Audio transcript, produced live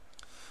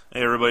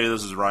Hey everybody,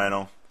 this is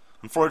Rhino.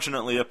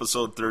 Unfortunately,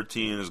 episode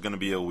 13 is going to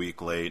be a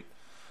week late.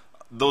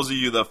 Those of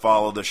you that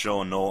follow the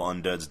show know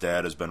Undead's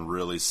dad has been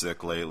really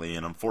sick lately,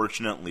 and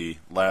unfortunately,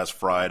 last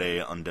Friday,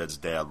 Undead's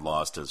dad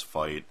lost his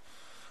fight.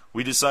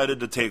 We decided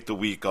to take the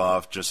week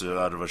off just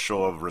out of a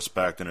show of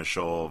respect and a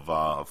show of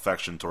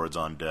affection towards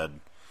Undead.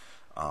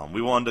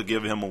 We wanted to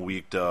give him a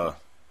week to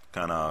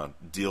kind of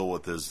deal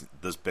with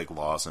this big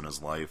loss in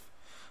his life.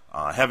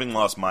 Having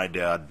lost my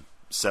dad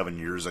 7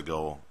 years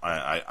ago,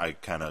 I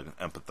kind of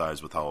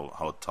empathize with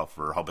how tough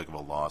or how big of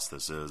a loss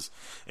this is.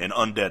 And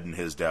Undead and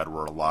his dad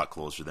were a lot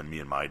closer than me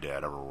and my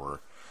dad ever were.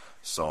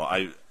 So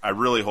I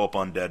really hope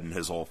Undead and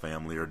his whole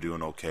family are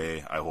doing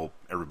okay. I hope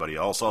everybody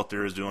else out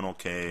there is doing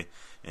okay.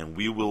 And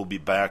we will be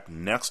back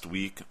next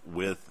week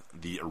with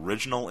the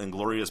original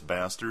Inglourious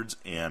Bastards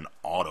and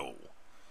Otto.